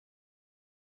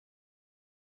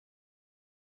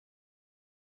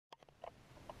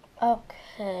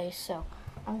Okay, so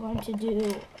I'm going to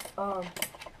do a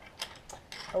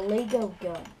Lego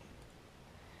gun.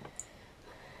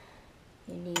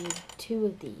 You need two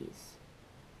of these.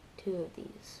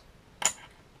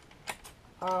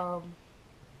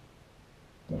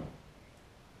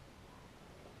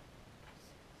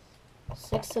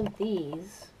 Six of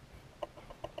these.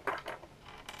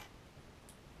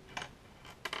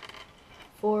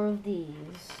 4 of these.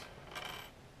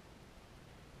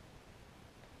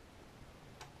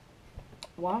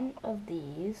 1 of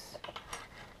these.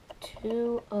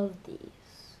 2 of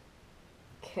these.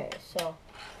 Okay, so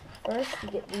first you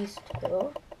get these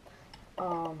two.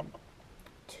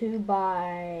 2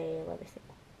 by, let me see,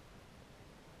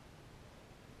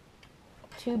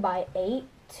 2 by 8,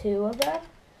 2 of them,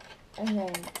 and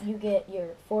then you get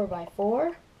your 4 by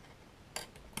 4.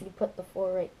 You put the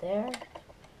 4 right there.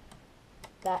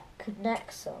 That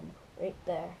connects them right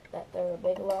there. That they're a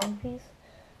big long piece.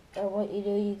 And what you do,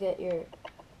 you get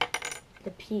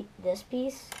this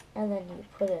piece, and then you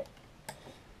put it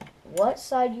what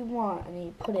side you want, and then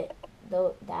you put it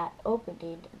that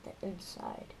opening at the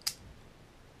inside.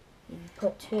 You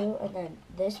put 2, and then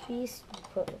this piece you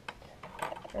put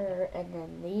her, and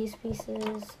then these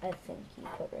pieces I think you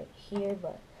put right here.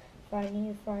 But if I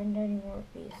need to find any more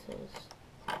pieces.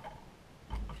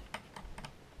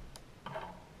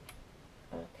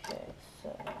 Okay,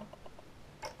 so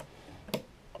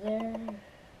there,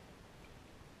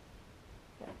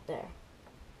 right there,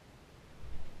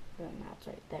 and that's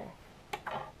right there.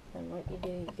 Then what you do,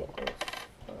 you get those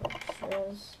 4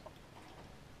 extras,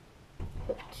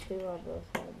 put 2 on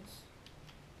both ends.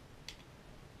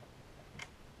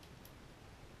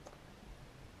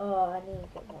 Oh, I need to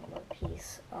get one more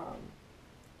piece.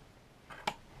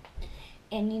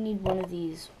 And you need one of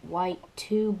these white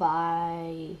 2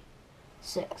 by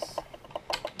 6.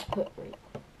 Put right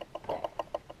there.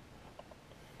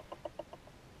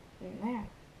 And there.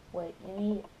 Wait, you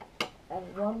need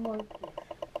one more piece.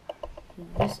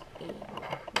 This 8.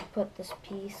 You put this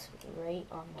piece right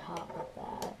on top of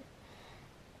that.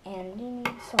 And you need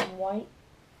some white,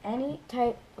 any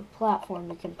type of platform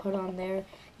you can put on there.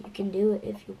 You can do it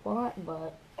if you want,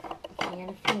 but you can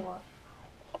if you want.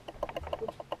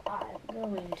 Which I'm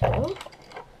going to.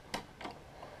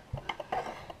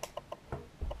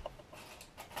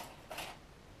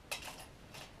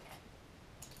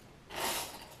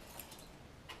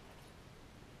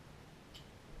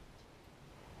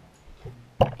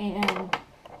 And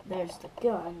there's the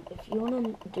gun. If you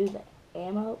want to do the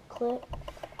ammo clip,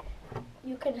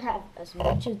 you can have as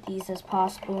much of these as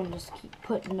possible and just keep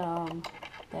putting them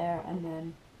there, and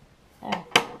then there.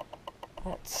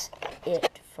 That's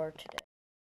it for today.